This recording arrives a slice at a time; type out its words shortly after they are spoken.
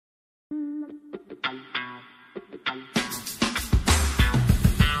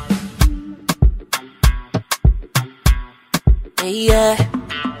Yeah,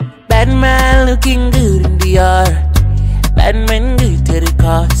 bad man looking good in Dior. Bad man good to the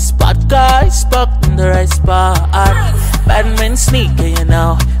car. Spot guys parked in the right spot. Bad man sneaker, you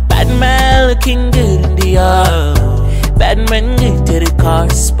know. Bad man looking good in Dior. Bad man good to the car.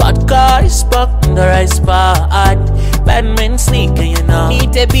 Spot guys parked in the right spot. Bad man sneaker, you know.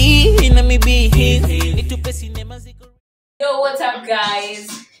 Need to be in me be. Yo, what's up,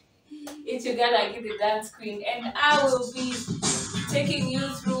 guys? It's your girl Aggiethedancequeen, and I will be taking you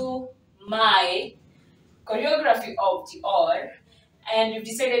through my choreography of Dior, and we've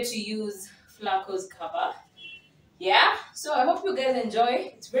decided to use Flaco's cover. Yeah, so I hope you guys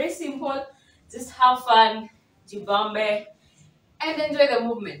enjoy. It's very simple. Just have fun, jibambe, and enjoy the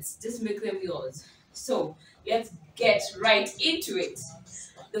movements. Just make them yours. So let's get right into it.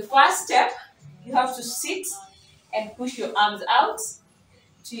 The first step, you have to sit and push your arms out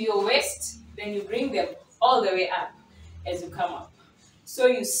to your waist. Then you bring them all the way up as you come up. So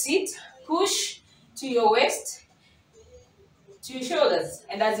you sit, push to your waist, to your shoulders,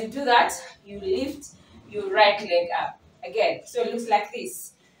 and as you do that, you lift your right leg up again. So it looks like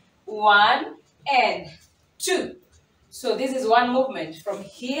this: 1 and 2. So this is one movement from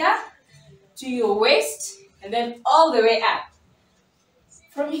here to your waist and then all the way up.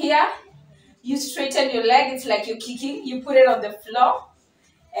 From here, you straighten your leg. It's like you're kicking. You put it on the floor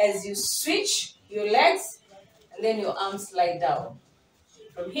as you switch your legs, and then your arms slide down.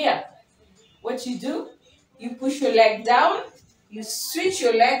 From here, what you do, you push your leg down, you switch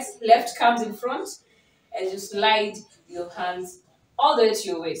your legs, left comes in front, as you slide your hands all the way to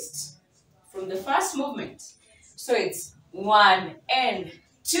your waist. From the first movement, so it's 1 and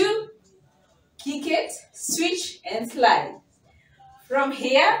 2, kick it, switch and slide. From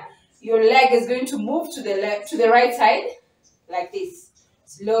here, your leg is going to move to the left, to the right side, like this.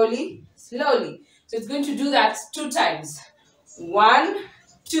 Slowly, slowly. So it's going to do that 2 times. 1,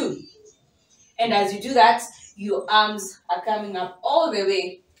 2. And as you do that, your arms are coming up all the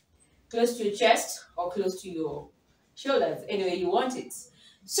way close to your chest or close to your shoulders, any way you want it.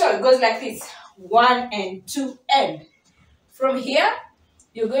 So it goes like this: 1 and 2 and. From here,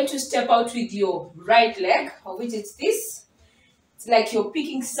 you're going to step out with your right leg, of which it's this. It's like you're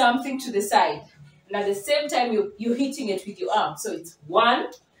picking something to the side, and at the same time you're hitting it with your arm. So it's 1,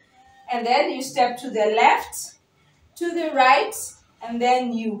 and then you step to the left, to the right, and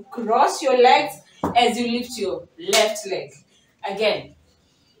then you cross your legs as you lift your left leg again.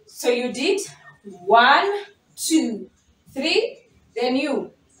 So you did 1, 2, 3, then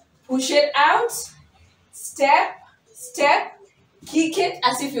you push it out, step, step, kick it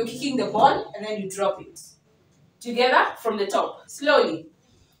as if you're kicking the ball, and then you drop it. Together from the top, slowly.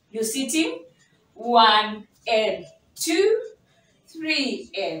 You're sitting. 1 and 2,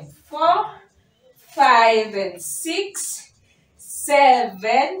 3 and 4, 5 and 6,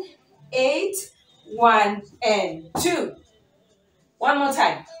 7, 8, 1 and 2. One more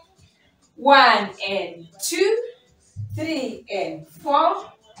time. 1 and 2, 3 and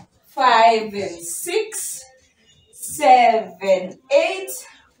 4, 5 and 6, 7, 8,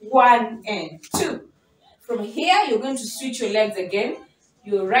 1 and 2. From here, you're going to switch your legs again.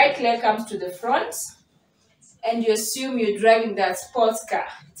 Your right leg comes to the front, and you assume you're driving that sports car.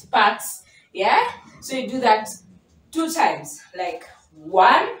 It parks, yeah? So you do that 2 times, like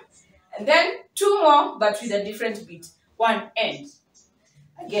 1, and then 2 more, but with a different beat. 1 and.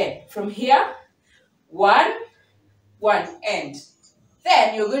 Again, from here, 1, 1 and.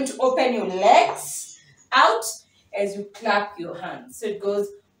 Then you're going to open your legs out as you clap your hands. So it goes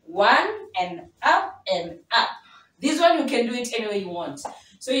 1 and up and up. This one you can do it any way you want.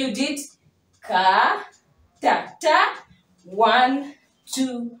 So you did ka, ta, ta, 1,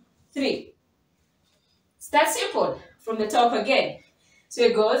 2, 3. It's that simple. From the top again. So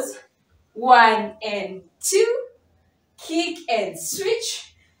it goes 1 and 2, kick and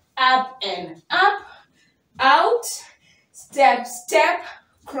switch, up and up, out, step, step,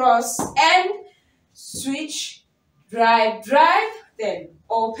 cross and switch, drive, drive, then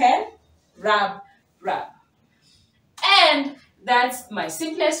open, rub, rub. And that's my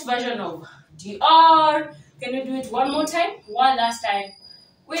simplest version of Dior. Can you do it one more time? One last time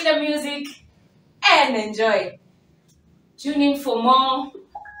with the music, and enjoy. Tune in for more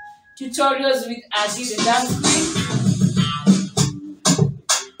tutorials with Aggiethedancequeen.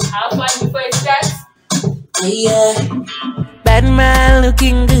 Have fun before it starts. Yeah, bad man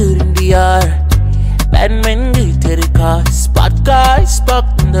looking good in Dior. Bad man good to the car. Spot guys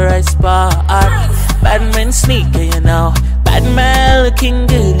parked in the right spot. Bad man sneaker, you know. Bad man looking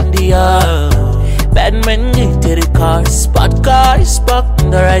good in Dior. Bad man good to the car. Spot guys parked in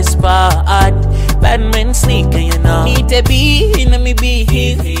the right spot. Bad Bad men sneaking, you know. Need to be in me be